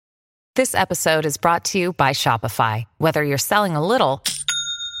This episode is brought to you by Shopify. Whether you're selling a little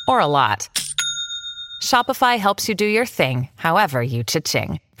or a lot, Shopify helps you do your thing, however you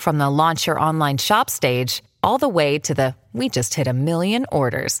cha-ching. From the launch your online shop stage, all the way to the we just hit 1 million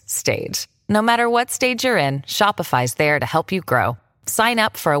orders stage. No matter what stage you're in, Shopify's there to help you grow. Sign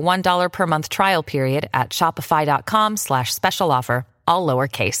up for a $1 per month trial period at shopify.com/special offer, all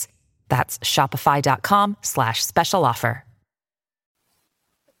lowercase. That's shopify.com/special offer.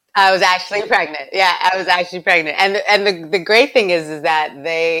 I was actually pregnant. Yeah, I was actually pregnant. And the great thing is that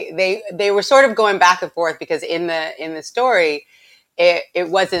they were sort of going back and forth because in the story, it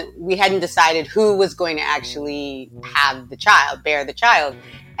wasn't, we hadn't decided who was going to actually bear the child.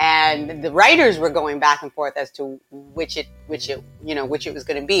 And the writers were going back and forth as to which it was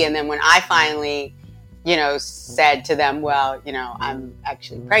going to be. And then when I finally, said to them, well, I'm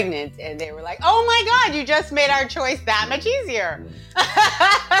actually pregnant. And they were like, oh my God, you just made our choice that much easier.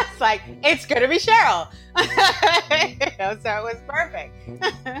 It's like, it's going to be Cheryl. So it was perfect.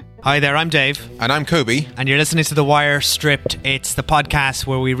 Hi there, I'm Dave. And I'm Kobe. And you're listening to The Wire Stripped. It's the podcast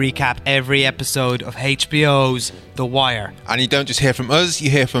where we recap every episode of HBO's The Wire. And you don't just hear from us, you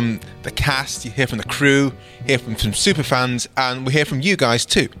hear from the cast, you hear from the crew, you hear from some super fans, and we hear from you guys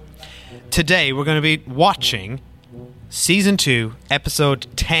too. Today we're going to be watching Season 2, Episode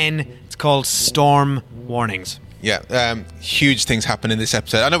 10. It's called Storm Warnings. Yeah, huge things happen in this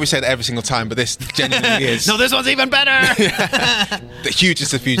episode. I know we say that every single time, but this genuinely is. No, this one's even better! The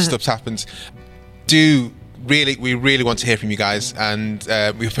hugest of huge stuff happens. We really want to hear from you guys, and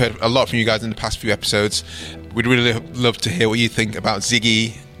we've heard a lot from you guys in the past few episodes. We'd really love to hear what you think about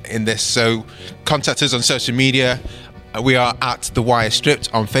Ziggy in this, so contact us on social media. We are at The Wire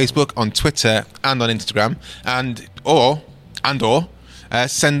Stripped on Facebook, on Twitter, and on Instagram, and or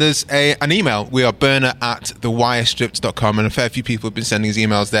send us an email. We are burner@thewirestripped.com, and a fair few people have been sending us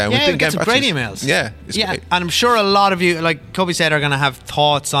emails there. Yeah, we've got some great emails. Yeah, it's great. And I'm sure a lot of you, like Kobe said, are going to have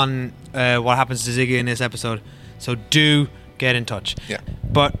thoughts on what happens to Ziggy in this episode. So do get in touch. Yeah.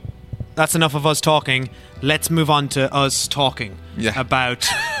 But that's enough of us talking. Let's move on to us talking about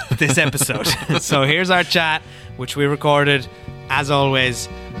this episode. So here's our chat, which we recorded, as always,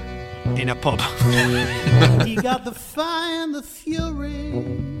 in a pub. He got the fire and the fury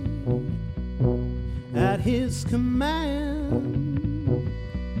at his command.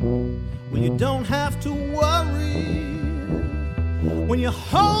 When you don't have to worry, when you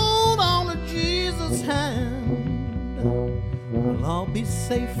hold on to Jesus' hand, we'll all be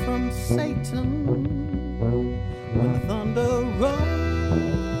safe from Satan when the thunder rolls.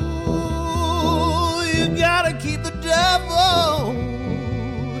 You gotta keep the devil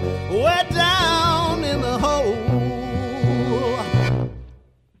way down in the hole.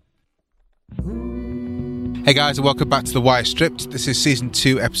 Hey guys, and welcome back to The Wire Stripped. This is Season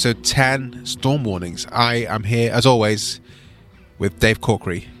 2, Episode 10, Storm Warnings. I am here, as always, with Dave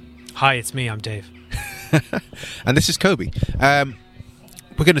Corkery. Hi, it's me, I'm Dave. And this is Kobe. We're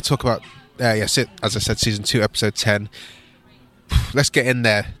going to talk about, as I said, Season 2, Episode 10. Let's get in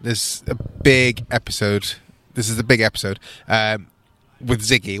there. There's a big episode. This is a big episode with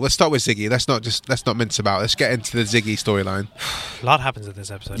Ziggy. Let's start with Ziggy. Let's not mince about. Let's get into the Ziggy storyline. A lot happens in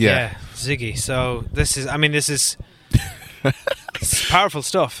this episode. Yeah, Ziggy. So this is it's powerful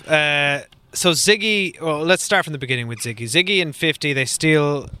stuff. So Ziggy. Well, let's start from the beginning with Ziggy. Ziggy and 50, they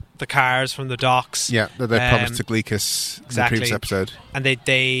steal the cars from the docks. Yeah, that they promised to Gleekus in the previous episode. And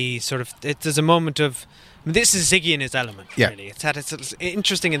they sort of, there's a moment of, this is Ziggy in his element, really. It's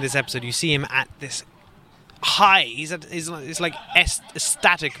interesting in this episode. You see him at this high. It's like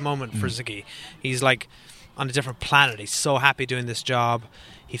ecstatic moment for Ziggy. He's like on a different planet. He's so happy doing this job.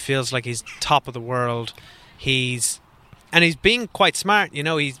 He feels like he's top of the world. He's being quite smart.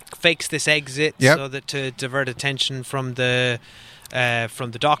 He fakes this exit so that to divert attention from the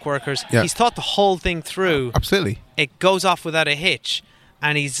dock workers. Yep. He's thought the whole thing through. Absolutely. It goes off without a hitch,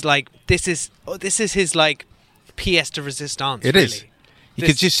 and he's like, this is his like pièce de résistance. It really is. You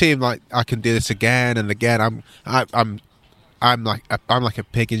could just see him like, I can do this again and again. I'm like a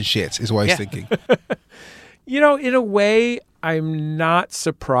pig in shit, is what he's thinking. In a way, I'm not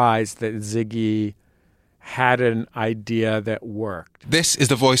surprised that Ziggy had an idea that worked. This is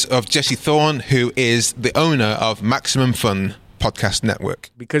the voice of Jesse Thorne, who is the owner of Maximum Fun Podcast Network.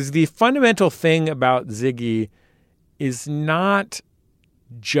 Because the fundamental thing about Ziggy is not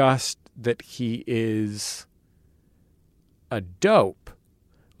just that he is a dope.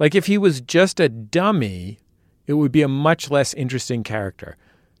 Like, if he was just a dummy, it would be a much less interesting character.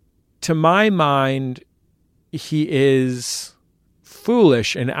 To my mind, he is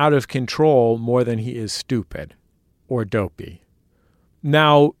foolish and out of control more than he is stupid or dopey.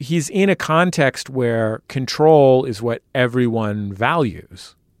 Now, he's in a context where control is what everyone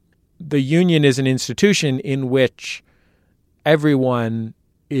values. The union is an institution in which everyone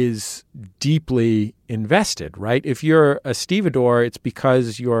is deeply invested, right? If you're a stevedore, it's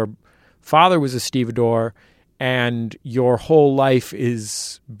because your father was a stevedore and your whole life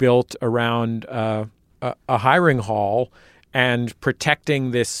is built around a hiring hall and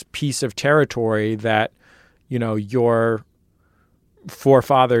protecting this piece of territory that, your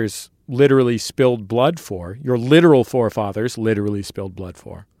forefathers literally spilled blood for. Your literal forefathers literally spilled blood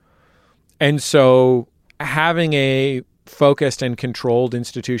for. And so having a focused and controlled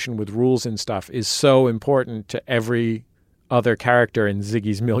institution with rules and stuff is so important to every other character in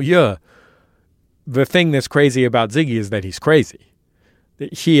Ziggy's milieu. The thing that's crazy about Ziggy is that he's crazy.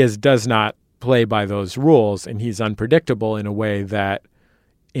 He does not play by those rules, and he's unpredictable in a way that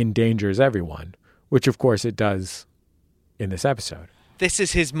endangers everyone, which of course it does in this episode. This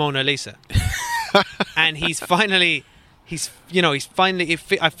is his Mona Lisa. And I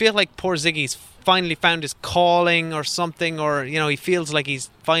feel like poor Ziggy's finally found his calling or something, or, he feels like he's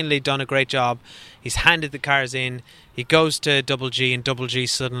finally done a great job. He's handed the cars in. He goes to Double G, and Double G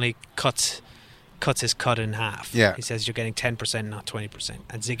suddenly cuts his cut in half. Yeah. He says, you're getting 10%, not 20%.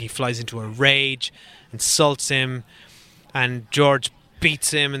 And Ziggy flies into a rage, insults him, and George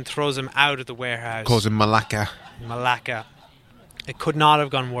beats him and throws him out of the warehouse. Calls him Malacca. It could not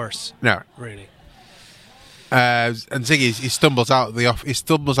have gone worse. No. Really. And Ziggy, he stumbles out of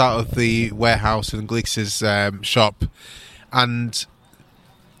the warehouse in Gleek's shop, and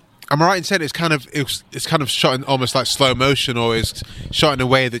am I right in saying it's kind of shot in almost like slow motion, or is shot in a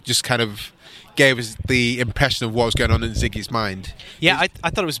way that just kind of gave us the impression of what was going on in Ziggy's mind? Yeah, I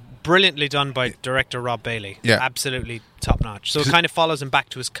thought it was brilliantly done by director Rob Bailey. Yeah, absolutely top notch. So it kind of follows him back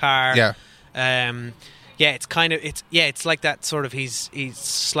to his car. Yeah. It's like that sort of he's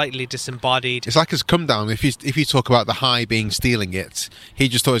slightly disembodied. It's like his come down. If you talk about the high being stealing it, he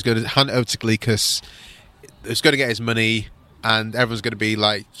just thought he was going to hand it over to Gleekus. It's going to get his money, and everyone's going to be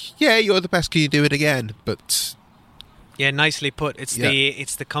like, "Yeah, you're the best. Can you do it again?" But yeah, nicely put. It's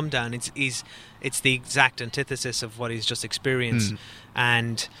the come down. It's the exact antithesis of what he's just experienced.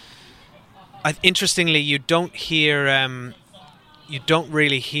 And interestingly, you don't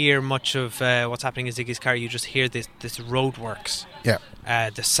really hear much of what's happening in Ziggy's car. You just hear this roadworks. Yeah.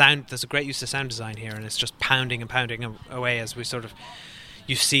 The sound. There's a great use of sound design here, and it's just pounding and pounding away as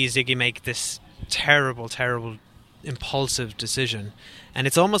you see Ziggy make this terrible, terrible, impulsive decision, and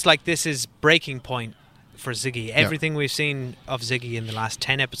it's almost like this is breaking point for Ziggy. Everything we've seen of Ziggy in the last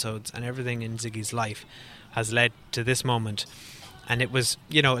 10 episodes, and everything in Ziggy's life, has led to this moment. And it was,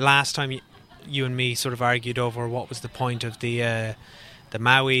 last time you and me sort of argued over what was the point of the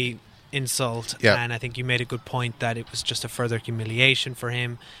Maui insult, and I think you made a good point that it was just a further humiliation for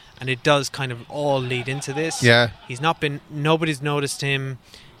him, and it does kind of all lead into this. Yeah, nobody's noticed him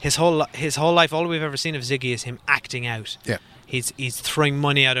his whole life. All we've ever seen of Ziggy is him acting out. Yeah, he's throwing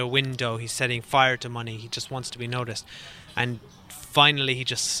money out a window, he's setting fire to money, he just wants to be noticed, and finally he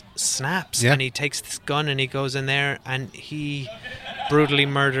just snaps, and he takes this gun and he goes in there and he brutally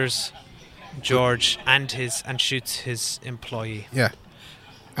murders George and shoots his employee. Yeah.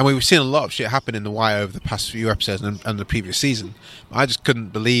 And we've seen a lot of shit happen in The Wire over the past few episodes and the previous season. I just couldn't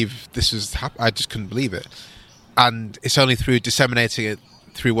believe this was I just couldn't believe it. And it's only through disseminating it,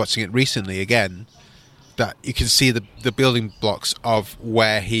 through watching it recently again, that you can see the building blocks of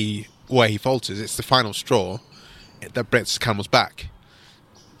where he falters. It's the final straw that breaks the camel's back.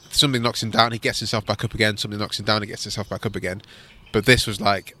 Something knocks him down, he gets himself back up again. Something knocks him down, he gets himself back up again. But this was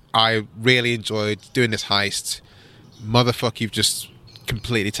like, I really enjoyed doing this heist. Motherfucker, you've just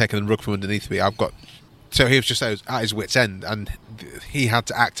completely taken the rug from underneath me. So he was just at his wit's end, and he had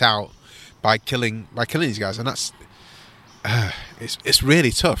to act out by killing these guys, and that's it's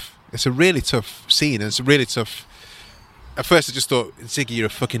really tough. It's a really tough scene, and it's a really tough. At first, I just thought, Ziggy, you're a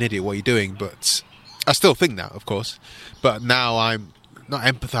fucking idiot. What are you doing? But I still think that, of course. But now I'm not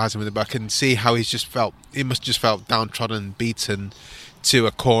empathising with him, but I can see how he must just felt downtrodden, beaten to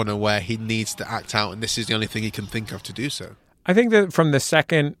a corner where he needs to act out, and this is the only thing he can think of to do so. I think that from the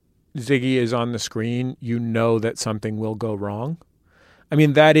second Ziggy is on the screen, you know that something will go wrong. I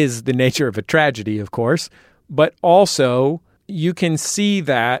mean, that is the nature of a tragedy, of course, but also you can see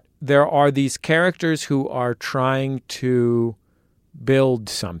that there are these characters who are trying to build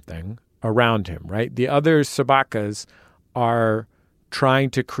something around him, right? The other Sabakas are trying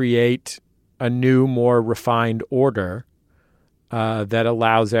to create a new, more refined order that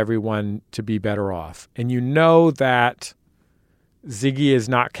allows everyone to be better off. And you know that Ziggy is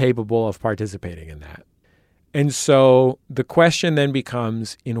not capable of participating in that. And so the question then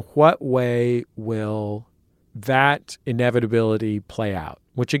becomes, in what way will that inevitability play out?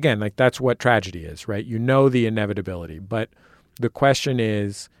 Which again, like that's what tragedy is, right? You know the inevitability, but the question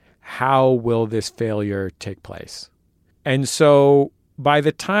is, how will this failure take place? And so by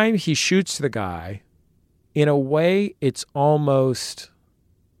the time he shoots the guy, in a way, it's almost,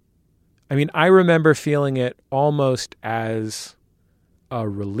 I mean, I remember feeling it almost as a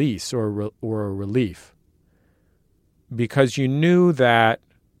release or a relief, because you knew that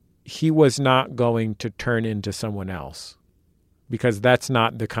he was not going to turn into someone else, because that's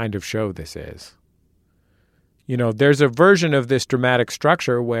not the kind of show this is. You know, there's a version of this dramatic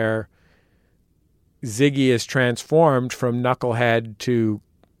structure where Ziggy is transformed from knucklehead to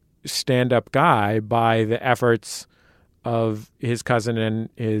stand-up guy by the efforts of his cousin and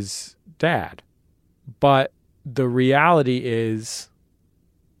his dad. But the reality is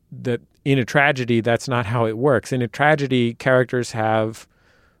that in a tragedy, that's not how it works. In a tragedy, characters have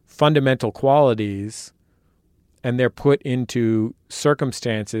fundamental qualities, and they're put into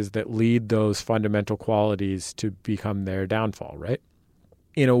circumstances that lead those fundamental qualities to become their downfall, right?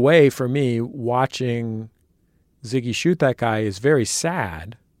 In a way, for me, watching Ziggy shoot that guy is very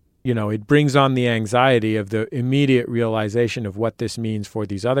sad. You know, it brings on the anxiety of the immediate realization of what this means for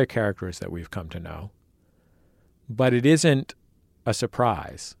these other characters that we've come to know. But it isn't a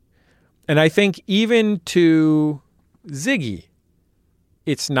surprise. And I think even to Ziggy,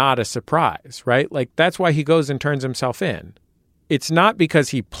 it's not a surprise, right? Like, that's why he goes and turns himself in. It's not because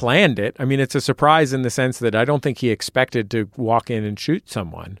he planned it. I mean, it's a surprise in the sense that I don't think he expected to walk in and shoot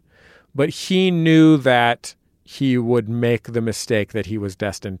someone. But he knew that he would make the mistake that he was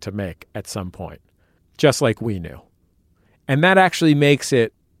destined to make at some point, just like we knew. And that actually makes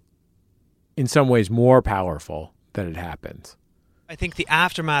it, in some ways, more powerful that it happens. I think the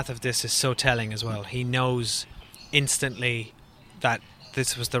aftermath of this is so telling as well. He knows instantly that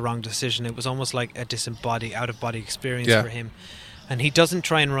this was the wrong decision. It was almost like a disembodied, out-of-body experience for him. And he doesn't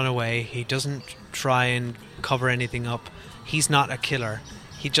try and run away. He doesn't try and cover anything up. He's not a killer.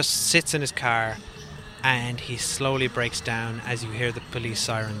 He just sits in his car and he slowly breaks down as you hear the police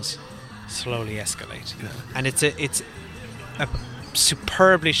sirens slowly escalate. Yeah. And it's a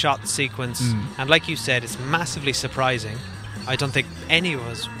superbly shot sequence. And like you said, it's massively surprising. I don't think any of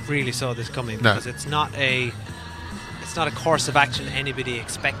us really saw this coming because it's not a course of action anybody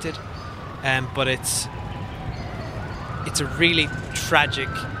expected, but it's a really tragic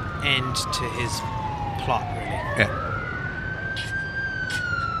end to his plot, really. Yeah.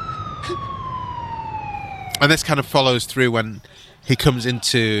 And this kind of follows through when he comes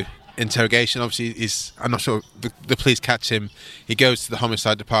into interrogation. Obviously, I'm not sure, the police catch him. He goes to the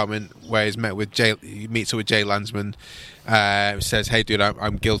homicide department where he meets up with Jay Landsman, says, "Hey dude,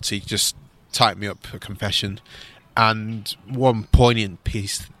 I'm guilty, just type me up a confession." And one poignant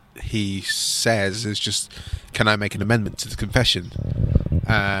piece he says is just, "Can I make an amendment to the confession?"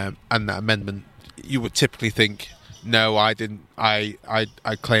 And that amendment, you would typically think, "No, I didn't. I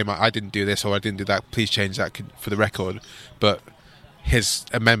claim I didn't do this or I didn't do that. Please change that for the record." But his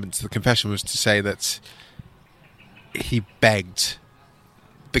amendment to the confession was to say that he begged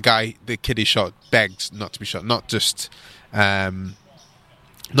the kid he shot, begged not to be shot. Not just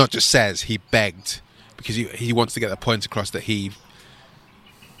says, he begged, because he wants to get the point across that he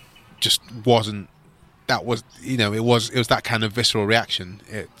just wasn't. That was, it was that kind of visceral reaction.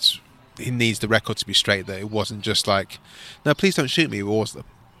 He needs the record to be straight, that it wasn't just like, "No, please don't shoot me." It was the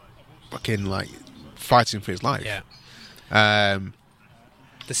fucking fighting for his life. Yeah.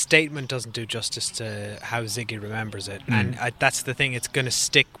 The statement doesn't do justice to how Ziggy remembers it, and that's the thing. It's going to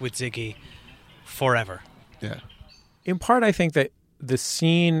stick with Ziggy forever. Yeah. In part, I think that the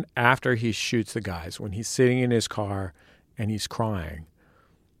scene after he shoots the guys, when he's sitting in his car and he's crying,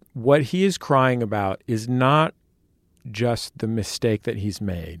 what he is crying about is not just the mistake that he's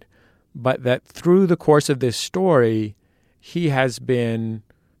made, but that through the course of this story, he has been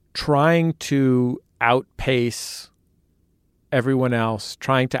trying to outpace everyone else,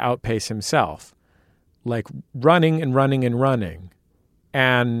 trying to outpace himself, like running and running and running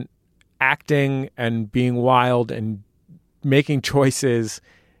and acting and being wild and making choices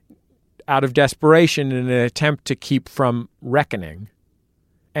out of desperation in an attempt to keep from reckoning.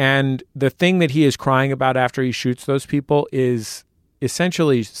 And the thing that he is crying about after he shoots those people is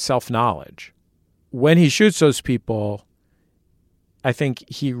essentially self-knowledge. When he shoots those people, I think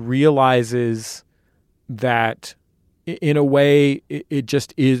he realizes that in a way it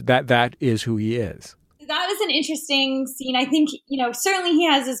just is that is who he is. That was an interesting scene. I think, certainly he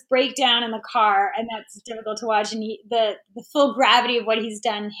has this breakdown in the car, and that's difficult to watch, and the full gravity of what he's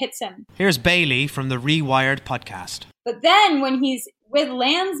done hits him. Here's Bailey from the Rewired podcast. But then when he's with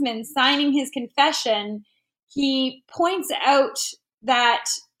Landsman signing his confession, he points out that,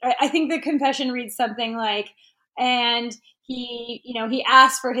 I think the confession reads something like, and he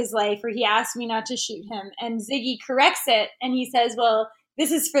asked for his life, or he asked me not to shoot him. And Ziggy corrects it, and he says, well,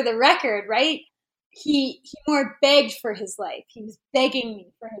 this is for the record, right? He more begged for his life. He was begging me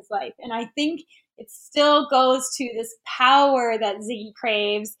for his life. And I think it still goes to this power that Ziggy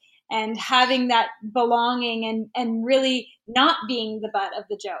craves, and having that belonging and really not being the butt of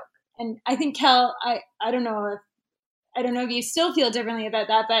the joke. And I think, Kel, I don't know if you still feel differently about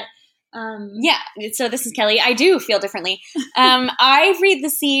that, but yeah. So this is Kelly. I do feel differently. I read the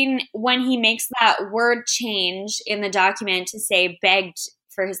scene when he makes that word change in the document to say begged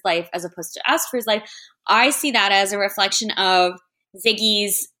for his life as opposed to asked for his life. I see that as a reflection of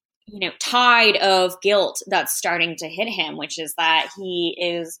Ziggy's, tide of guilt that's starting to hit him, which is that he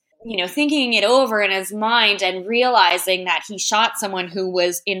is, thinking it over in his mind and realizing that he shot someone who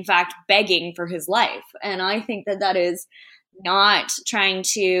was in fact begging for his life. And I think that is not trying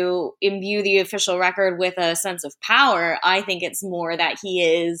to imbue the official record with a sense of power. I think it's more that he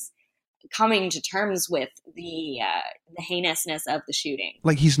is coming to terms with the heinousness of the shooting.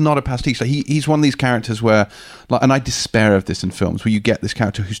 Like, he's not a pastiche. Like, he's one of these characters where, like, and I despair of this in films, where you get this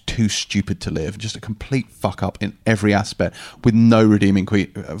character who's too stupid to live, just a complete fuck up in every aspect, with no redeeming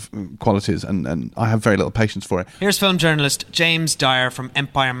qualities, and I have very little patience for it. Here's film journalist James Dyer from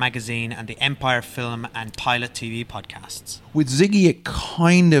Empire Magazine and the Empire Film and Pilot TV podcasts. With Ziggy, it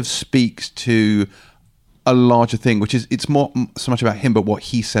kind of speaks to a larger thing, which is, it's more so much about him, but what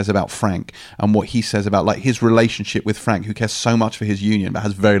he says about Frank, and what he says about, like, his relationship with Frank, who cares so much for his union but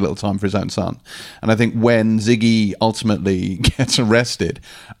has very little time for his own son. And I think when Ziggy ultimately gets arrested,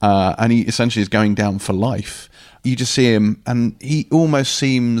 and he essentially is going down for life, you just see him, and he almost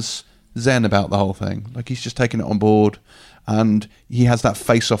seems zen about the whole thing. Like, he's just taking it on board, and he has that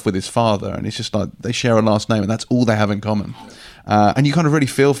face-off with his father, and it's just like they share a last name, and that's all they have in common. And you kind of really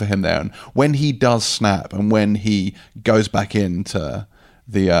feel for him there. And when he does snap, and when he goes back into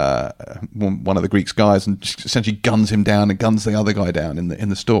the one of the Greek's guys and just essentially guns him down and guns the other guy down in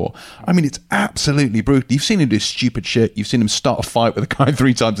the store, I mean, it's absolutely brutal. You've seen him do stupid shit. You've seen him start a fight with a guy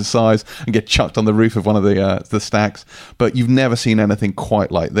 3 times his size and get chucked on the roof of one of the stacks. But you've never seen anything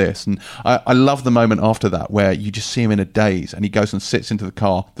quite like this. And I love the moment after that where you just see him in a daze, and he goes and sits into the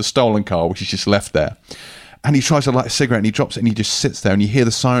car, the stolen car, which is just left there. And he tries to light a cigarette, and he drops it, and he just sits there, and you hear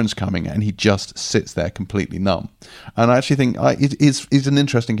the sirens coming, and he just sits there completely numb. And I actually think he's an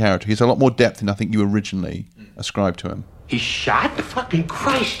interesting character. He's a lot more depth than I think you originally ascribed to him. He's shot? Fucking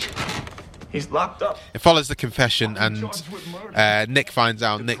Christ. He's locked up. It follows the confession, and Nick finds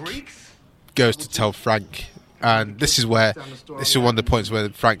out. Nick goes to tell Frank, and this is one of the points where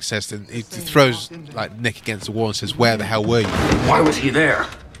Frank says that he throws like Nick against the wall and says, "Where the hell were you? Why was he there?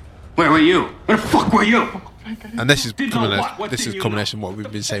 Where were you? Where the fuck were you?" And this is culmination of what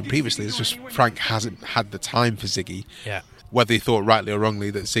we've been saying previously. It's just Frank hasn't had the time for Ziggy. Yeah. Whether he thought rightly or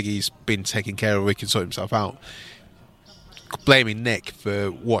wrongly that Ziggy's been taken care of, or he can sort himself out. Blaming Nick for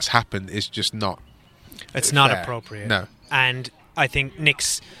what's happened is just not. It's not appropriate. No. And I think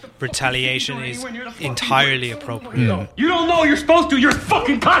Nick's retaliation is entirely appropriate. No. You don't know what you're supposed to. You're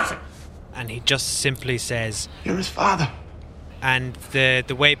fucking cousin. And he just simply says, "You're his father." And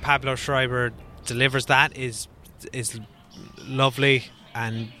the way Pablo Schreiber delivers that is lovely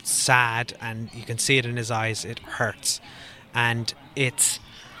and sad, and you can see it in his eyes. It hurts, and it's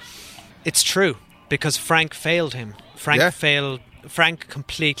true, because Frank failed him. Frank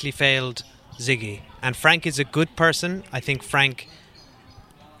completely failed Ziggy, and Frank is a good person. I think Frank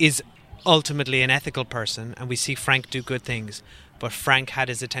is ultimately an ethical person, and we see Frank do good things, but Frank had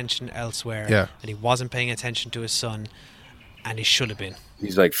his attention elsewhere, and he wasn't paying attention to his son. And he should have been.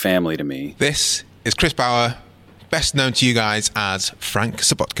 He's like family to me. This is Chris Bauer, best known to you guys as Frank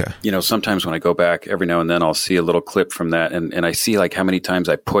Sobotka. You know, sometimes when I go back, every now and then I'll see a little clip from that, and I see like how many times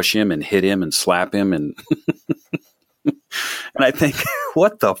I push him and hit him and slap him, and and I think,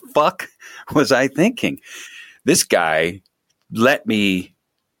 what the fuck was I thinking? This guy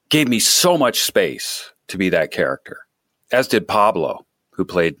gave me so much space to be that character, as did Pablo, who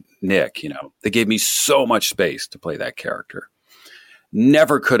played Nick. You know, they gave me so much space to play that character.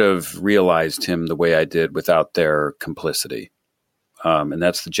 Never could have realized him the way I did without their complicity. And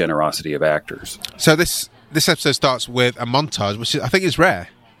that's the generosity of actors. So this episode starts with a montage, which I think is rare.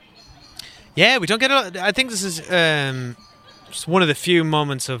 Yeah, we don't get a lot. I think this is one of the few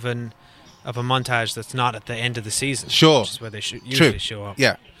moments of an of a montage that's not at the end of the season. Sure. Which is where they usually show up.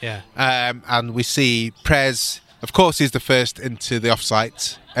 Yeah. Yeah. And we see Prez, of course, he's the first into the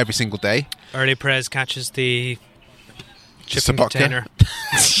offsite every single day. Early Prez catches the shipping Sabotka. container.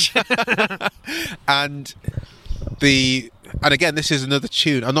 And again, this is another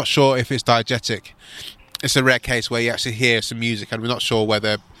tune. I'm not sure if it's diegetic. It's a rare case where you actually hear some music, and we're not sure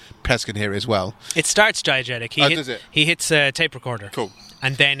whether Prez can hear it as well. It starts diegetic. Does it? He hits a tape recorder. Cool.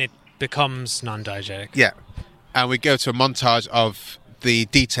 And then it becomes non-diegetic. Yeah. And we go to a montage of the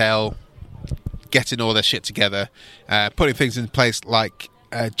detail getting all their shit together, putting things in place like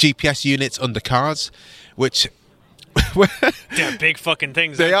GPS units under cars, which... They're big fucking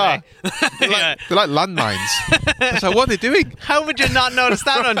things. They are. Yeah. They're like landmines. So what are they doing? How would you not notice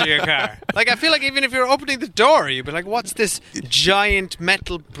that under your car? Like, I feel like even if you're opening the door, you'd be like, what's this giant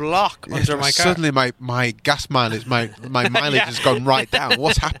metal block under my car? Suddenly my gas mileage, my mileage has gone right down.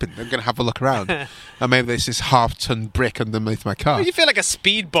 What's happened? I'm going to have a look around. And maybe there's this half-ton brick underneath my car. Well, you feel like a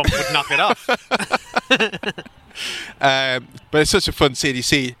speed bump would knock it off. But it's such a fun scene. You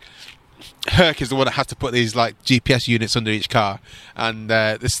see... Herc is the one that has to put these like GPS units under each car, and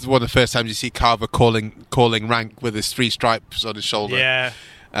this is one of the first times you see Carver calling rank with his 3 stripes on his shoulder. Yeah,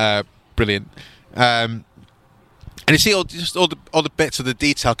 brilliant. And you see all the bits of the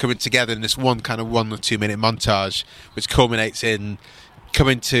detail coming together in this one kind of 1 or 2 minute montage, which culminates in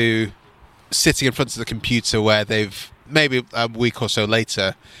coming to sitting in front of the computer where they've maybe a week or so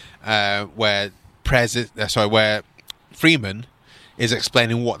later, where Freeman is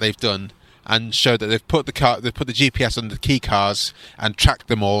explaining what they've done. And show that they've put the GPS on the key cars and tracked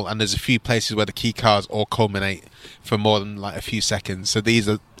them all, and there's a few places where the key cars all culminate for more than like a few seconds. So these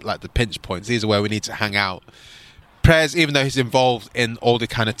are like the pinch points. These are where we need to hang out. Prez, even though he's involved in all the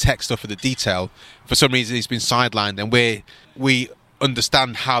kind of tech stuff and the detail, for some reason he's been sidelined, and we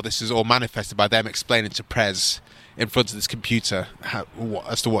understand how this is all manifested by them explaining to Prez in front of this computer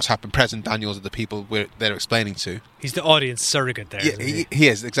as to what's happened. Prez and Daniels are the people they're explaining to. He's the audience surrogate there. Yeah, he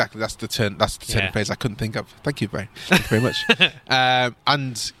is, exactly. That's the turn of phrase I couldn't think of. Thank you very much.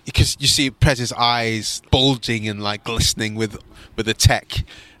 And because you see Prez's eyes bulging and like glistening with the tech,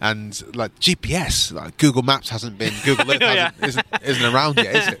 and like GPS, like Google Maps hasn't been, Google Earth isn't around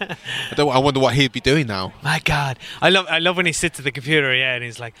yet, is it? I wonder what he'd be doing now. My God, I love when he sits at the computer, and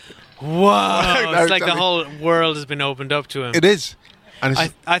he's like, whoa! It's like the whole world has been opened up to him. It is. And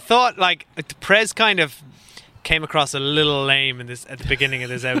I thought like Prez kind of came across a little lame at the beginning of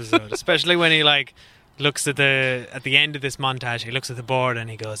this episode, especially when he like looks at the end of this montage. He looks at the board and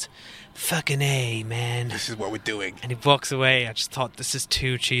he goes, "Fucking A, man! This is what we're doing." And he walks away. I just thought, this is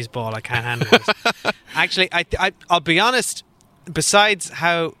too cheeseball. I can't handle this. Actually, I'll be honest. Besides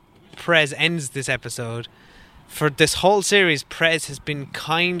how Prez ends this episode, for this whole series, Prez has been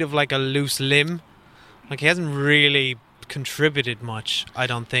kind of like a loose limb. Like, he hasn't really contributed much, I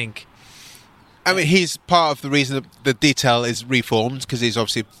don't think. I mean, he's part of the reason that the detail is reformed, because he's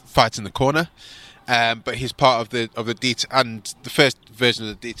obviously fighting the corner. But he's part of the detail, and the first version of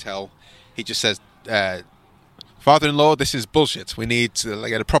the detail, he just says, "Father-in-law, this is bullshit. We need to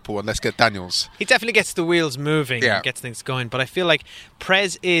get a proper one. Let's get Daniels." He definitely gets the wheels moving, and gets things going. But I feel like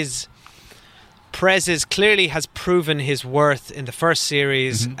Prez clearly has proven his worth in the first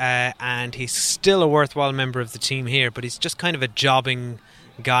series, and he's still a worthwhile member of the team here. But he's just kind of a jobbing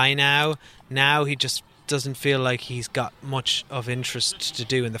guy now. Now he just doesn't feel like he's got much of interest to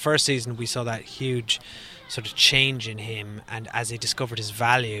do. In the first season, we saw that huge sort of change in him, and as he discovered his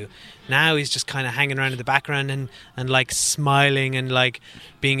value, now he's just kind of hanging around in the background and like smiling and like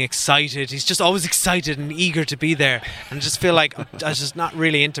being excited. He's just always excited and eager to be there, and I just feel like I was just not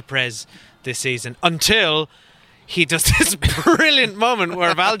really into Prez this season until he does this brilliant moment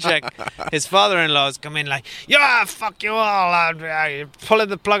where Valchek, his father-in-law, come in like, "Yeah, fuck you all, you're pulling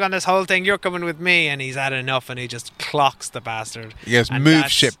the plug on this whole thing, you're coming with me," and he's had enough, and he just clocks the bastard. Yes, move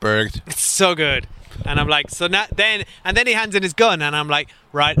shitberg. It's so good. And I'm like, so now then he hands in his gun, and I'm like,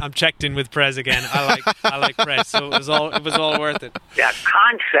 right, I'm checked in with Prez again. I like Prez, so it was all worth it. The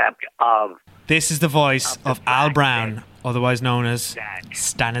concept of this is the voice of Al Brown, otherwise known as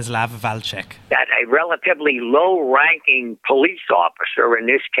Stanislav Valchek. That a relatively low-ranking police officer, in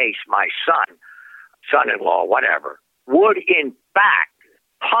this case my son-in-law, whatever, would in fact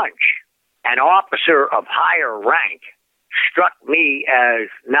punch an officer of higher rank struck me as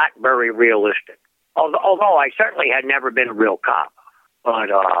not very realistic. Although I certainly had never been a real cop. But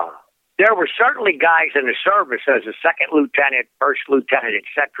there were certainly guys in the service as a second lieutenant, first lieutenant,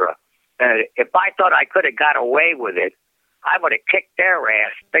 etc. If I thought I could have got away with it, I would have kicked their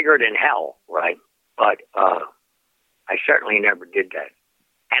ass bigger than hell, right? But I certainly never did that.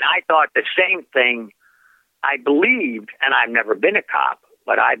 And And I thought the same thing. I believed, and I've never been a cop,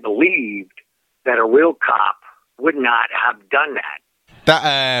 but I believed that a real cop would not have done that.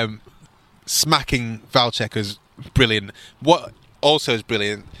 That smacking Valchek is brilliant. What also is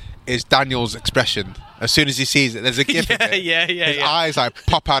brilliant is Daniel's expression. As soon as he sees it, there's a gif of it. His eyes like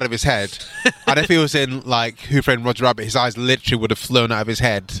pop out of his head. And if he was in like Who Framed Roger Rabbit, his eyes literally would have flown out of his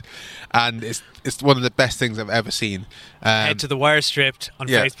head. And it's one of the best things I've ever seen. Head to the Wire Stripped on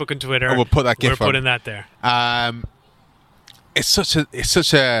Facebook and Twitter. And we'll put that gif We're putting that there. It's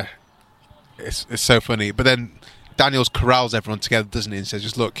so funny. But then Daniels corrals everyone together, doesn't he? And says,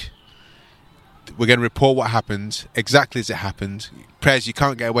 just look, we're going to report what happened exactly as it happened. Prez, you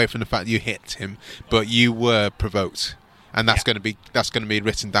can't get away from the fact that you hit him, but you were provoked, and that's going to be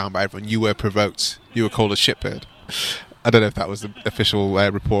written down by everyone. You were provoked. You were called a shitbird. I don't know if that was the official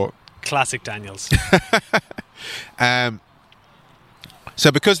report. Classic Daniels.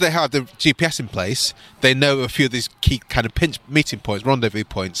 So because they have the GPS in place, they know a few of these key kind of meeting points, rendezvous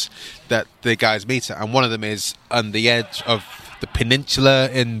points that the guys meet at, and one of them is on the edge of the peninsula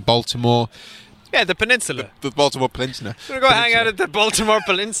in Baltimore. Yeah, the peninsula. The Baltimore Peninsula. We're going to go hang out at the Baltimore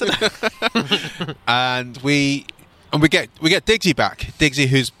Peninsula. And we get Diggsy back. Diggsy,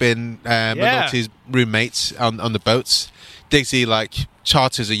 who's been McNulty's roommate on the boats. Diggsy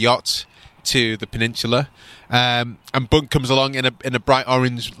charters a yacht to the peninsula, and Bunk comes along in a bright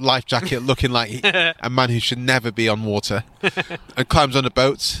orange life jacket, looking like a man who should never be on water, and climbs on the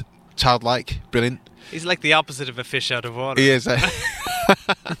boat, childlike, brilliant. He's like the opposite of a fish out of water. He is.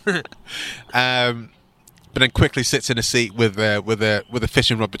 But then quickly sits in a seat with a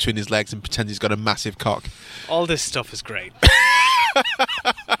fishing rod between his legs and pretends he's got a massive cock. All this stuff is great.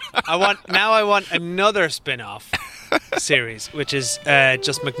 I want another spin-off series, which is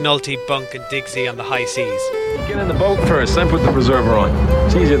just McNulty, Bunk, and Diggsy on the high seas. Get in the boat first, then put the preserver on.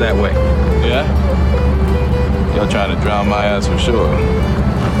 It's easier that way. Yeah? Y'all trying to drown my ass for sure.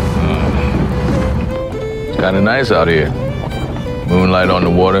 It's kind of nice out here. Moonlight on the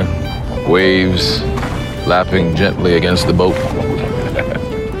water, waves lapping gently against the boat.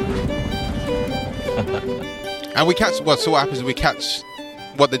 And we catch. Well, so what happens is we catch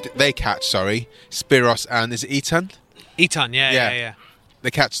they catch. Sorry, Spiros and is it Ep10? Ep10, yeah.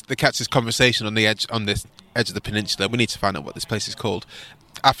 They catch this conversation on this edge of the peninsula. We need to find out what this place is called.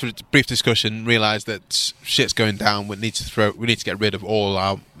 After a brief discussion, realise that shit's going down. We need to get rid of all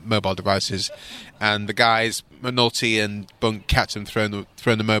our mobile devices, and the guys McNulty and Bunk catch them throwing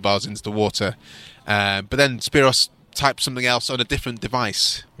the mobiles into the water. But then Spiros types something else on a different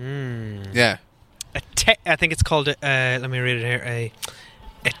device. Yeah. I think it's called. Let me read it here. A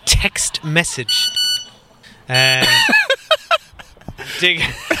text message.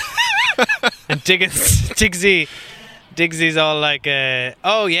 Diggsy's all like,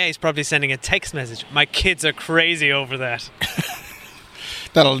 oh yeah, he's probably sending a text message. My kids are crazy over that.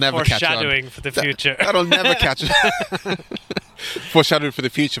 That'll never catch on. Foreshadowing for the future. That'll never catch on. Foreshadowing for the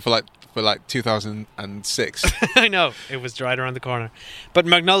future for 2006. I know, it was right around the corner. But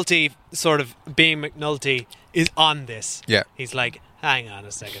McNulty, sort of being McNulty, is on this. Yeah. He's like, hang on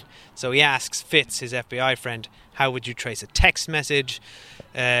a second. So he asks Fitz, his FBI friend, how would you trace a text message?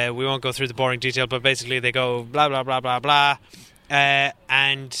 We won't go through the boring detail, but basically they go blah, blah, blah, blah, blah.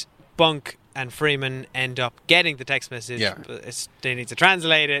 And Bunk and Freeman end up getting the text message. Yeah. But they need to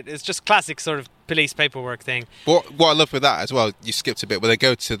translate it. It's just classic sort of police paperwork thing. What I love with that as well, you skipped a bit, where they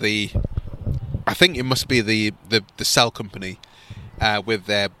go to I think it must be the cell company with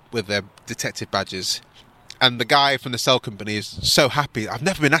their detective badges. And the guy from the cell company is so happy. I've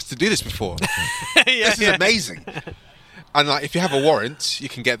never been asked to do this before. This is amazing. And if you have a warrant, you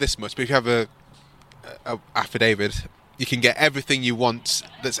can get this much. But if you have a affidavit, you can get everything you want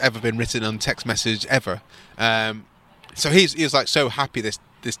that's ever been written on text message ever. So he's like so happy this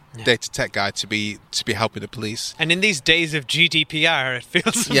data tech guy to be helping the police. And in these days of GDPR, it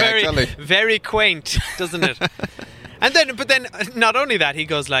feels exactly. very quaint, doesn't it? But then, not only that, he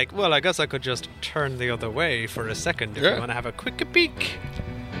goes like, well, I guess I could just turn the other way for a second if you want to have a quick peek.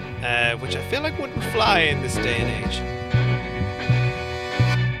 Which I feel like wouldn't fly in this day and age.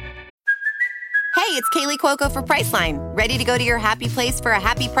 Hey, it's Kaylee Cuoco for Priceline. Ready to go to your happy place for a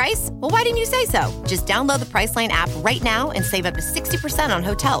happy price? Well, why didn't you say so? Just download the Priceline app right now and save up to 60% on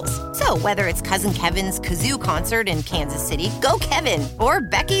hotels. So whether it's Cousin Kevin's Kazoo Concert in Kansas City, go Kevin, or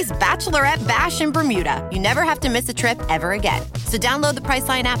Becky's Bachelorette Bash in Bermuda, you never have to miss a trip ever again. So download the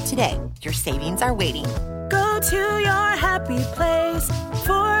Priceline app today. Your savings are waiting. Go to your happy place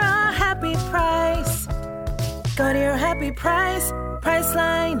for a happy price. Go to your happy price,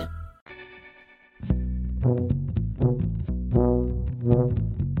 Priceline.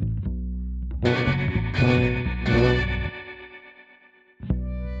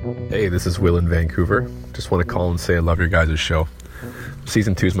 this is Will in Vancouver. Just want to call and say I love your guys' show.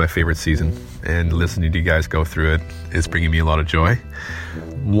 Season 2 is my favorite season, and listening to you guys go through it is bringing me a lot of joy.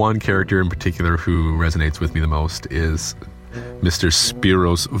 One character in particular who resonates with me the most is Mr.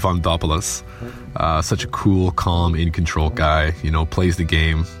 Spiros Vandopoulos. Such a cool, calm, in-control guy, plays the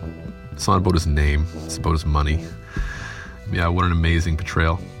game. It's not about his name, it's about his money. Yeah, what an amazing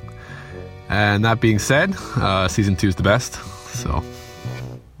portrayal. And that being said, season 2 is the best, so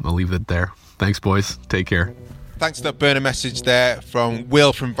I'll leave it there. Thanks, boys. Take care. Thanks for that burner message there from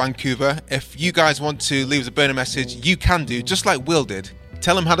Will from Vancouver. If you guys want to leave us a burner message, you can do, just like Will did.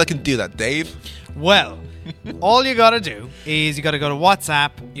 Tell them how they can do that, Dave. Well, all you gotta do is you gotta go to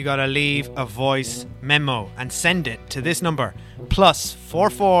WhatsApp, you gotta leave a voice memo and send it to this number,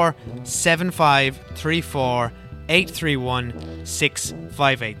 +44 75 34 831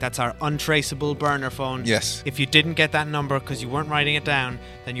 658. That's our untraceable burner phone. Yes. If you didn't get that number because you weren't writing it down,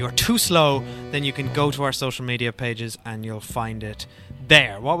 then you're too slow. Then you can go to our social media pages and you'll find it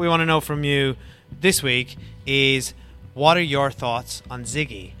there. What we want to know from you this week is, what are your thoughts on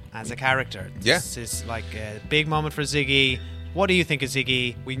Ziggy as a character? This is like a big moment for Ziggy. What do you think of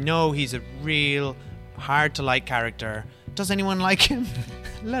Ziggy? We know he's a real hard to like character. Does anyone like him?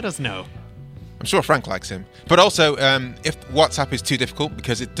 Let us know. I'm sure Frank likes him. But also, if WhatsApp is too difficult,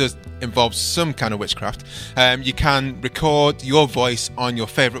 because it does involve some kind of witchcraft, you can record your voice on your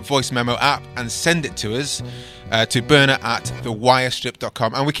favourite voice memo app and send it to us to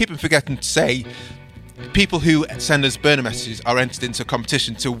burner@thewirestrip.com. And we keep forgetting to say, people who send us burner messages are entered into a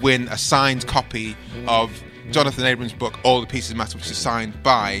competition to win a signed copy of Jonathan Abrams' book, All the Pieces Matter, which is signed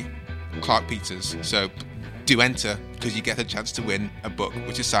by Clark Peters. So do enter, because you get a chance to win a book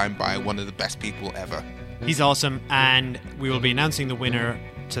which is signed by one of the best people ever. He's awesome, and we will be announcing the winner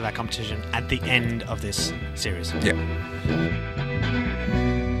to that competition at the end of this series. Yeah.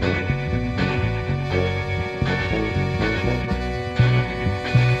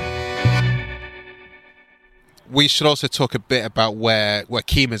 We should also talk a bit about where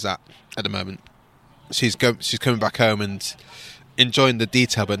Kima's at the moment. She's coming back home and enjoying the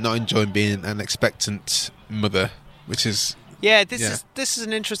detail, but not enjoying being an expectant mother, which is this is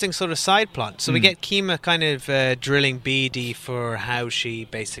an interesting sort of side plot. So we get Kima kind of drilling BD for how she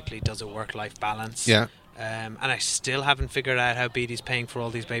basically does a work-life balance. Yeah. And I still haven't figured out how BD's paying for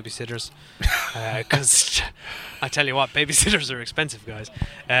all these babysitters, because I tell you what, babysitters are expensive, guys.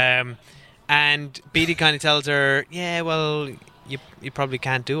 And BD kind of tells her, well, you probably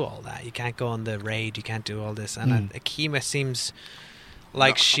can't do all that. You can't go on the raid. You can't do all this. And Akima seems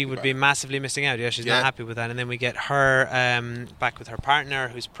like she would be massively missing out. Yeah, she's not happy with that. And then we get her back with her partner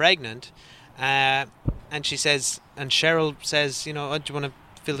who's pregnant. And she says, and Cheryl says, do you want to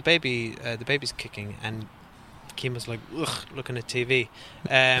feel the baby? The baby's kicking. And Akima's like, ugh, looking at TV.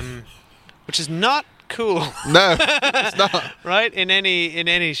 Which is not cool. No, it's not. Right? In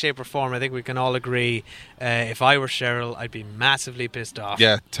any shape or form, I think we can all agree, if I were Cheryl, I'd be massively pissed off.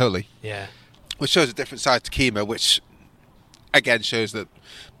 Yeah, totally. Yeah. Which shows a different side to Kima, which again shows that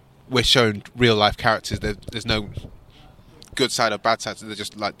we're showing real life characters. There's no good side or bad side. They're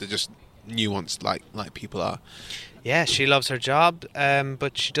just nuanced like people are. Yeah, she loves her job,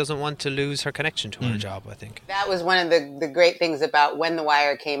 but she doesn't want to lose her connection to her job, I think. That was one of the great things about When the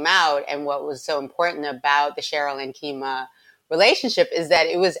Wire came out, and what was so important about the Cheryl and Kima relationship is that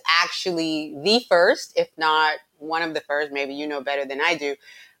it was actually the first, if not one of the first, maybe you know better than I do,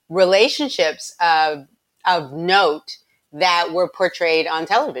 relationships of note that were portrayed on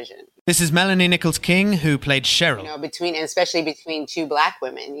television. This is Melanie Nichols-King, who played Cheryl. Especially between two black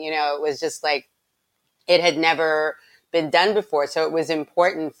women. It was just like, it had never been done before. So it was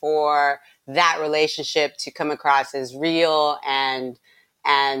important for that relationship to come across as real and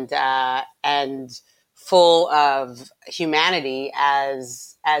full of humanity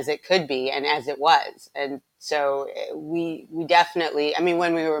as it could be and as it was. And so we definitely,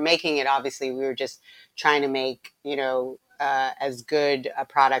 when we were making it, obviously we were just trying to make, as good a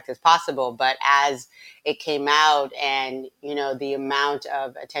product as possible. But as it came out and, the amount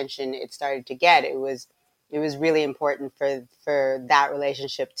of attention it started to get, it was really important for that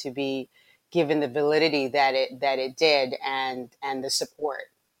relationship to be given the validity that it did and the support.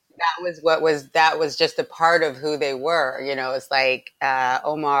 That was just a part of who they were. It's like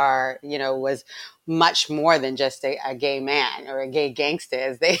Omar, was much more than just a gay man or a gay gangster,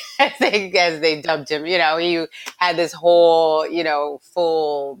 as they dubbed him. He had this whole,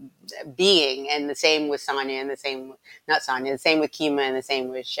 full being, and the same with Sonia, and the same with Kima, and the same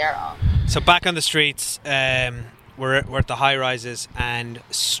with Cheryl. So back on the streets, we're at the high rises, and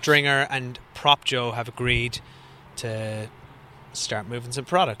Stringer and Prop Joe have agreed to start moving some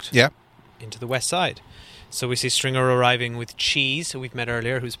product. Yeah. into the West Side. So we see Stringer arriving with Cheese, who we've met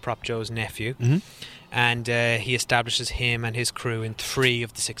earlier, who's Prop Joe's nephew. Mm-hmm. And he establishes him and his crew in 3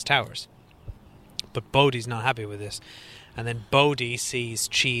 of the 6 towers. But Bodie's not happy with this. And then Bodie sees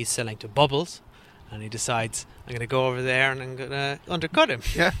Cheese selling to Bubbles, and he decides, I'm going to go over there and I'm going to undercut him.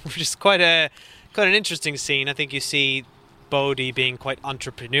 Yeah. Which is quite an interesting scene. I think you see Bodie being quite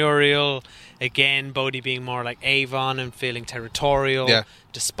entrepreneurial. Again, Bodie being more like Avon and feeling territorial. Yeah.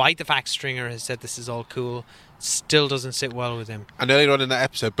 Despite the fact Stringer has said this is all cool, still doesn't sit well with him. And earlier on in that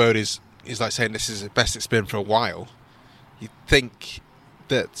episode, Bodie's like saying this is the best it's been for a while. You think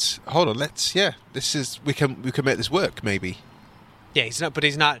that, hold on, we can make this work, maybe. Yeah, he's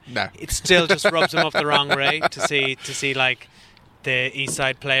not. No. It still just rubs him up the wrong way to see like the East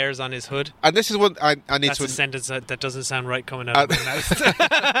Side players on his hood. And this is one I need That's to. a sentence that doesn't sound right coming out of my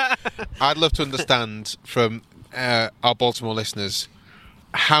mouth. I'd love to understand from our Baltimore listeners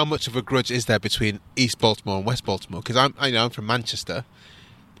how much of a grudge is there between East Baltimore and West Baltimore? Because I'm from Manchester.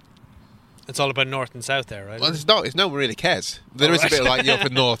 It's all about North and South there, right? Well, it's not. No one really cares. There is a bit of like, for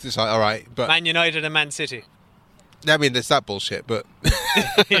North, it's like, all right. But Man United and Man City. I mean, there's that bullshit, but...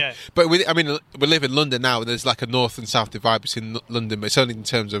 Yeah. But we live in London now, and there's like a North and South divide between London, but it's only in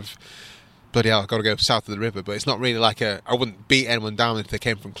terms of, bloody hell, I've got to go south of the river, but it's not really like I wouldn't beat anyone down if they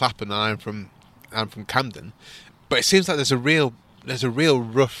came from Clapham, and I'm from Camden. But it seems like there's a real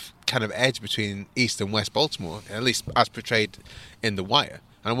rough kind of edge between East and West Baltimore, at least as portrayed in The Wire.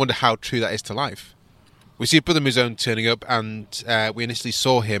 And I wonder how true that is to life. We see Brother Mouzone turning up, and we initially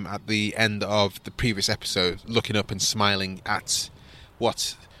saw him at the end of the previous episode, looking up and smiling at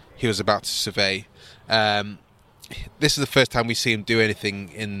what he was about to survey. This is the first time we see him do anything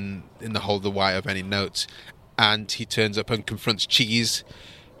in the whole of The Wire of any note. And he turns up and confronts Cheese,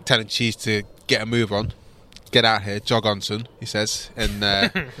 telling Cheese to get a move on. Get out here, jog on, son, he says, in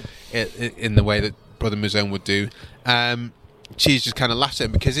the way that Brother Mouzone would do. Cheese just kind of laughs at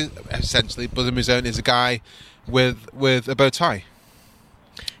him because essentially Brother Mouzone is a guy with a bow tie.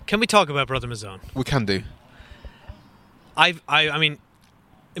 Can we talk about Brother Mouzone? We can do. I mean,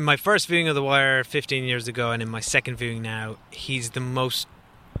 in my first viewing of The Wire 15 years ago, and in my second viewing now, he's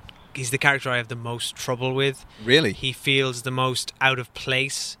the character I have the most trouble with. Really? He feels the most out of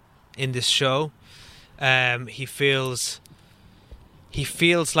place in this show. He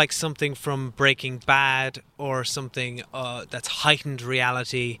feels like something from Breaking Bad or something that's heightened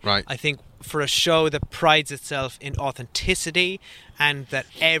reality. Right. I think for a show that prides itself in authenticity and that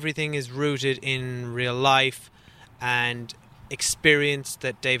everything is rooted in real life and experience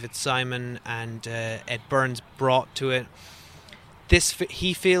that David Simon and Ed Burns brought to it,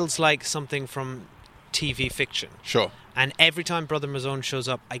 he feels like something from TV fiction. Sure. And every time Brother Mouzone shows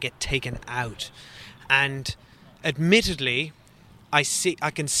up, I get taken out. And admittedly, I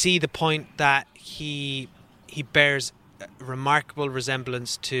can see the point that he bears a remarkable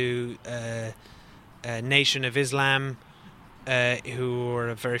resemblance to a Nation of Islam, who were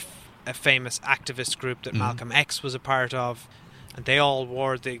a very famous activist group that Malcolm X was a part of, and they all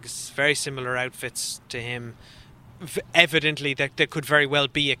wore these very similar outfits to him. Evidently, there could very well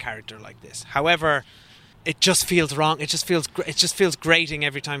be a character like this. However, it just feels wrong. It just feels grating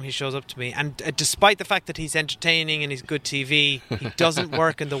every time he shows up to me. And despite the fact that he's entertaining and he's good TV, he doesn't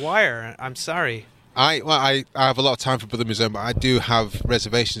work in The Wire. I'm sorry. I have a lot of time for Brother Mouzone, but I do have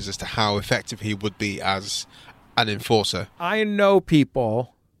reservations as to how effective he would be as an enforcer. I know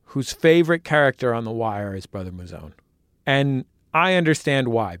people whose favorite character on The Wire is Brother Mouzone. And I understand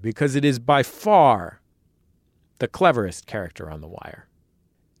why, because it is by far the cleverest character on The Wire.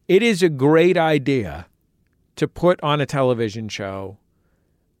 It is a great idea to put on a television show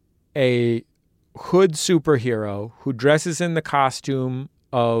a hood superhero who dresses in the costume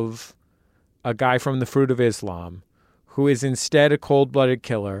of a guy from the Fruit of Islam, who is instead a cold-blooded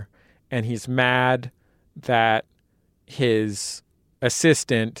killer, and he's mad that his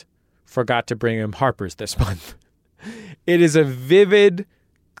assistant forgot to bring him Harper's this month. It is a vivid,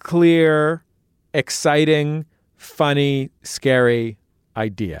 clear, exciting, funny, scary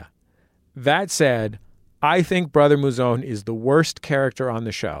idea. That said, I think Brother Mouzone is the worst character on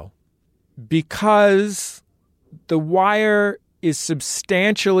the show because The Wire is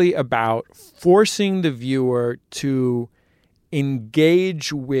substantially about forcing the viewer to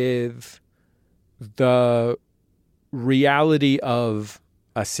engage with the reality of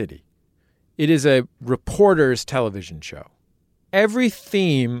a city. It is a reporter's television show. Every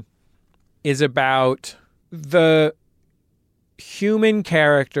theme is about the human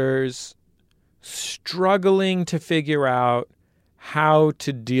characters struggling to figure out how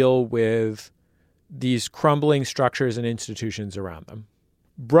to deal with these crumbling structures and institutions around them.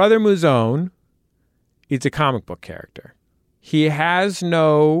 Brother Mouzone is a comic book character. He has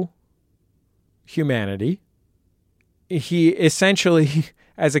no humanity. He essentially,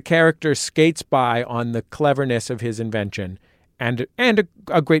 as a character, skates by on the cleverness of his invention and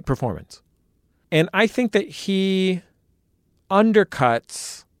a great performance. And I think that he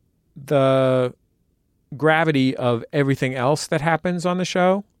undercuts the gravity of everything else that happens on the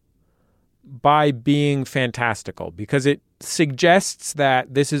show by being fantastical, because it suggests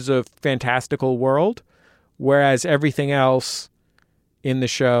that this is a fantastical world, whereas everything else in the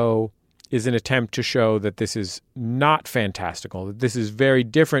show is an attempt to show that this is not fantastical, that this is very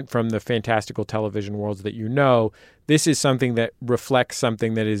different from the fantastical television worlds that you know. This is something that reflects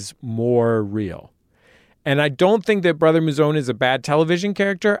something that is more real. And I don't think that Brother Mouzone is a bad television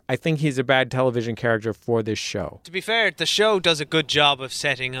character. I think he's a bad television character for this show. To be fair, the show does a good job of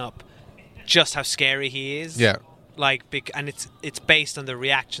setting up just how scary he is. Yeah. And it's based on the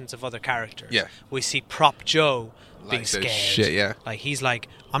reactions of other characters. Yeah. We see Prop Joe being scared. Shit, yeah. Like, he's like,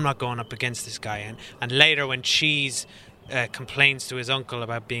 I'm not going up against this guy. And later when Cheese complains to his uncle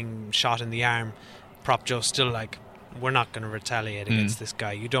about being shot in the arm, Prop Joe's still like, we're not going to retaliate against this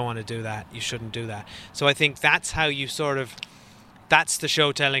guy. You don't want to do that. You shouldn't do that. So I think that's how you that's the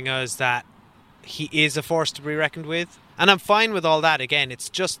show telling us that he is a force to be reckoned with. And I'm fine with all that. Again, it's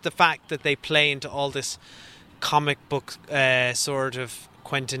just the fact that they play into all this comic book sort of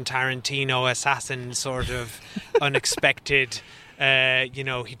Quentin Tarantino assassin sort of unexpected,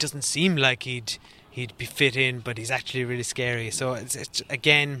 he doesn't seem like he'd be fit in, but he's actually really scary. So it's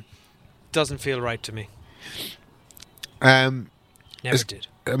again, doesn't feel right to me. Never did.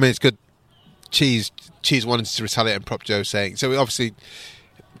 I mean, it's good. Cheese wanted to retaliate on Prop Joe saying, so obviously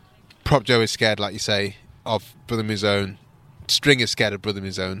Prop Joe is scared, like you say, of Brother Mouzone. String is scared of Brother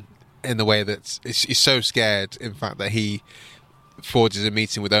Mouzone in the way that he's so scared, in fact, that he forges a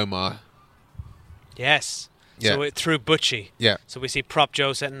meeting with Omar. Yes. Yeah. So through Butchie. Yeah. So we see Prop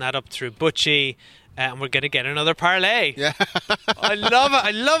Joe setting that up through Butchie, and we're going to get another parlay. Yeah. I love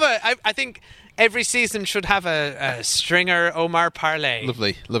it. I think every season should have a Stringer Omar parlay.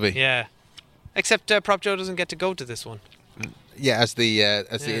 Lovely. Yeah. Except Prop Joe doesn't get to go to this one. Yeah, as the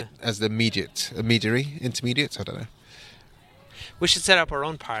intermediate. I don't know. We should set up our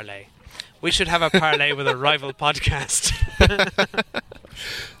own parlay. We should have a parlay with a rival podcast.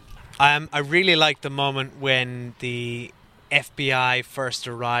 I really like the moment when the FBI first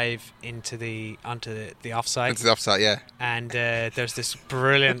arrive onto the offsite. Into the offsite, yeah. And there's this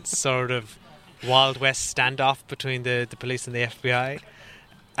brilliant sort of Wild West standoff between the police and the FBI.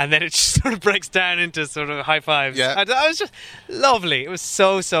 And then it just sort of breaks down into sort of high fives. Yeah. It was just lovely. It was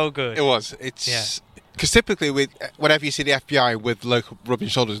so good. It was. It's because typically whenever you see the FBI with rubbing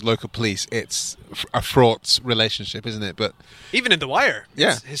shoulders with local police, it's a fraught relationship, isn't it? But even in The Wire,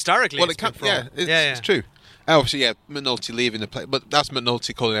 historically, it's been fraught. It's true. Obviously, McNulty leaving the place, but that's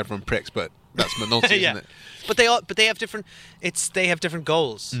McNulty calling everyone pricks. But that's McNulty, isn't it? But they have different. They have different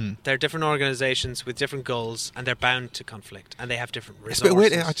goals. They're different organisations with different goals, and they're bound to conflict, and they have different resources. It's a bit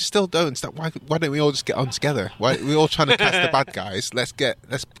weird. I just still don't understand why don't we all just get on together? Why are we all trying to catch the bad guys? Let's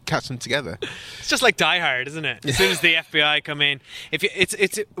catch them together. It's just like Die Hard, isn't it? As soon as the FBI come in,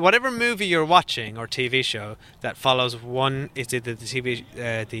 it's whatever movie you're watching or TV show that follows one, it's either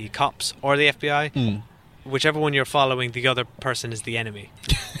the cops or the FBI. Whichever one you're following, the other person is the enemy,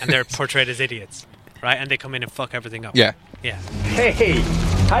 and they're portrayed as idiots, right? And they come in and fuck everything up. Yeah. Hey,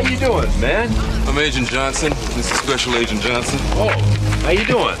 how you doing, man? I'm Agent Johnson. This is Special Agent Johnson. Oh, how you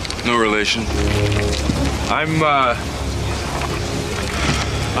doing? No relation. I'm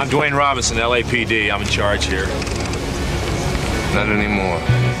Dwayne Robinson, LAPD. I'm in charge here. Not anymore.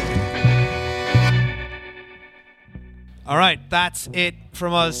 All right, that's it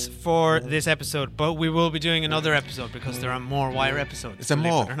from us for this episode. But we will be doing another episode because there are more Wire episodes. Is there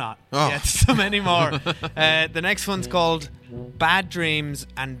more? Or not? Oh. Yeah, so many more. The next one's called Bad Dreams,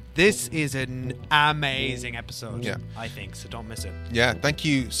 and this is an amazing episode. Yeah, I think so. Don't miss it. Yeah, thank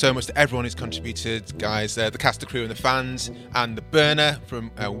you so much to everyone who's contributed, guys. The cast, the crew, and the fans, and the burner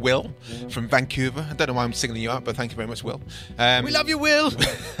from Will from Vancouver. I don't know why I'm singling you out, but thank you very much, Will. We love you, Will.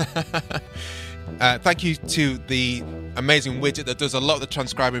 Thank you to the amazing widget that does a lot of the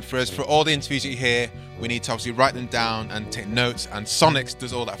transcribing for us. For all the interviews you hear, we need to obviously write them down and take notes, and Sonics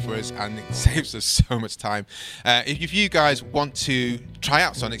does all that for us, and it saves us so much time. If you guys want to try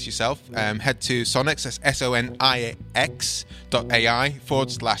out Sonics yourself, head to Sonics, that's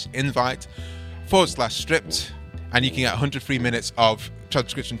sonix.ai/invite/stripped, and you can get 100 free minutes of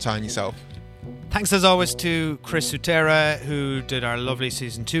transcription time yourself. Thanks as always to Chris Sutera, who did our lovely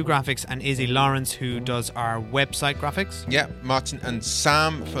season 2 graphics, and Izzy Lawrence, who does our website graphics. Yeah, Martin and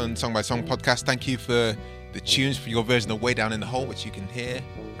Sam from Song by Song podcast. Thank you for the tunes for your version of Way Down in the Hole, which you can hear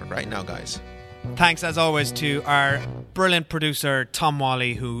right now, guys. Thanks as always to our brilliant producer Tom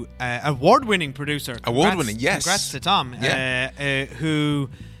Wally, who award-winning producer. Award-winning, yes. Congrats to Tom, who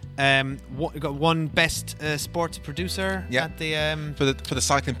got won best sports producer at the for the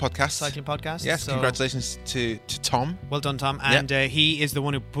cycling podcast. Cycling podcast. Yes, so congratulations to Tom. Well done, Tom. And he is the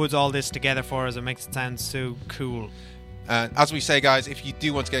one who puts all this together for us and makes it sound so cool. As we say, guys, if you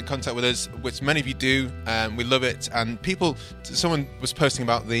do want to get in contact with us, which many of you do, we love it. And someone was posting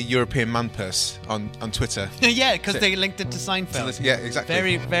about the European man purse on Twitter. Yeah, because they linked it to Seinfeld. Yeah, exactly.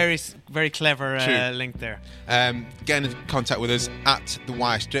 Very, very, very clever link there. Get in contact with us at The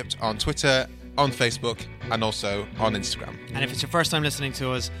Wire Stripped on Twitter, on Facebook, and also on Instagram. And if it's your first time listening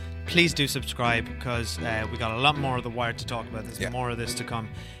to us, please do subscribe, because we got a lot more of The Wire to talk about. There's more of this to come.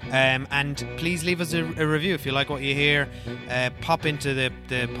 And please leave us a review if you like what you hear. Pop into the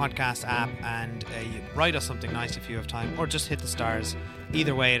podcast app and write us something nice if you have time, or just hit the stars.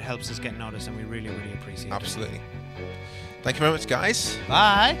 Either way, it helps us get noticed, and we really, really appreciate it. Absolutely. Thank you very much, guys.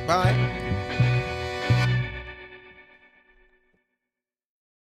 Bye. Bye.